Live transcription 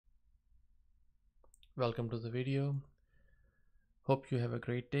Welcome to the video. Hope you have a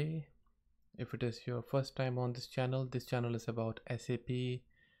great day. If it is your first time on this channel is about SAP,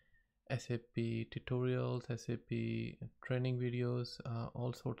 SAP tutorials, SAP training videos,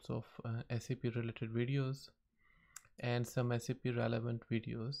 all sorts of SAP related videos, and some SAP relevant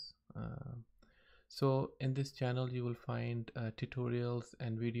videos. So in this channel you will find tutorials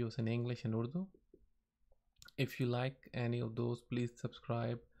and videos in English and Urdu. If you like any of those, please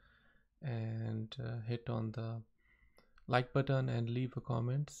subscribe and hit on the like button and leave a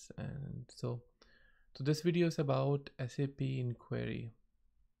comments. And so this video is about SAP inquiry.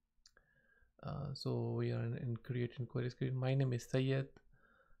 So we are in create inquiry screen. My name is Sayed.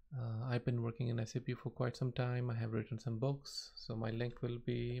 I've been working in SAP for quite some time. I have written some books, so my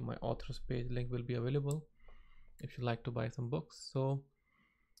author's page link will be available if you like to buy some books. So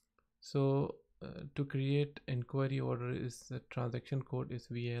to create inquiry order is the transaction code is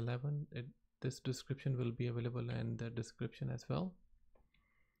VA11. This description will be available in the description as well,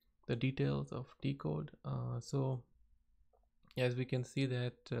 the details of T code. So as we can see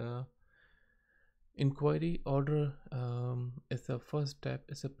that inquiry order is the first step.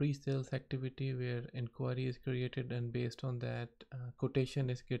 It's a pre-sales activity where inquiry is created, and based on that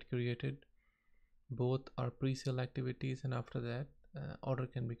quotation is get created. Both are pre-sale activities, and after that order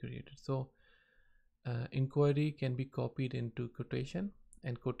can be created. So inquiry can be copied into quotation,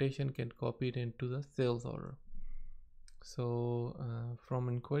 and quotation can copy it into the sales order. So from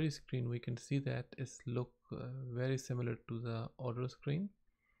inquiry screen we can see that it's look very similar to the order screen,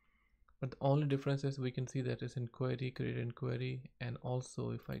 but the only difference is we can see that it's inquiry, create inquiry, and also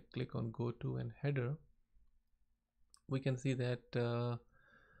if I click on go to and header, we can see that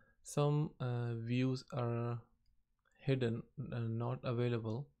some views are hidden, not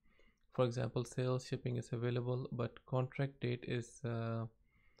available. For example, sales shipping is available, but contract date is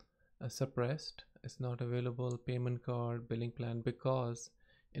suppressed. It's not available. Payment card, billing plan, because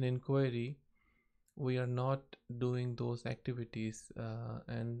in inquiry we are not doing those activities,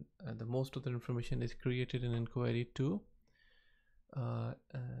 and the most of the information is created in inquiry to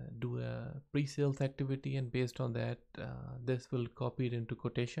do a pre-sales activity, and based on that this will copy it into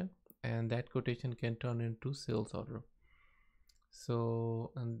quotation, and that quotation can turn into sales order.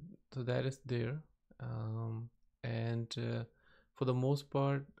 So that is there, and for the most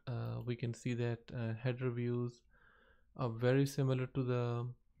part we can see that header views are very similar to the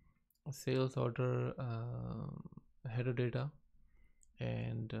sales order header data,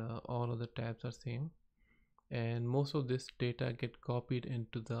 and all of the tabs are same, and most of this data get copied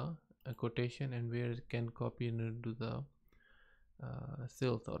into the quotation, and where it can copy into the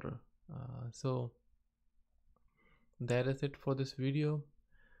sales order. So that is it for this video,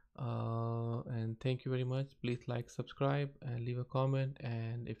 and thank you very much. Please like, subscribe, and leave a comment,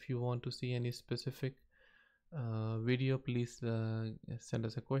 and if you want to see any specific video, please send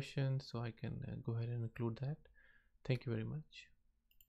us a question so I can go ahead and include that. Thank you very much.